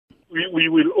we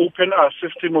will open our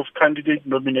system of candidate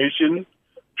nomination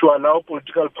to allow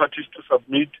political parties to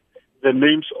submit the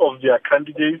names of their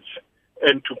candidates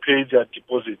and to pay their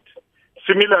deposit.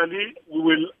 Similarly, we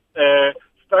will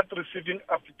start receiving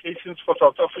applications for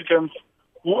South Africans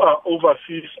who are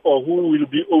overseas or who will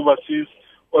be overseas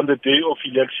on the day of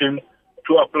election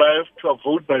to apply to a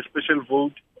vote by special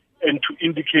vote and to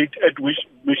indicate at which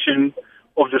mission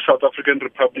of the South African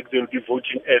Republic they'll be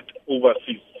voting at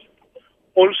overseas.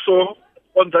 Also,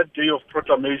 on that day of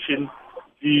proclamation,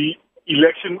 the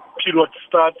election period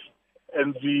starts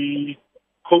and the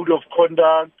code of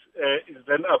conduct is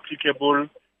then applicable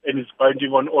and is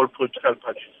binding on all political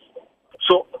parties.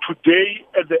 So today,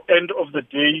 at the end of the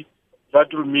day,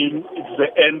 that will mean it's the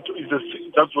end,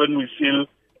 that's when we seal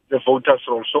the voters'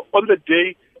 roll. So on the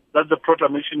day that the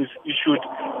proclamation is issued,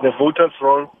 the voters'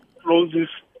 roll closes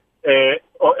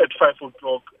at 5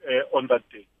 o'clock on that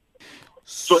day.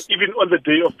 So even on the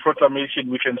day of proclamation,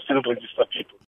 we can still register people.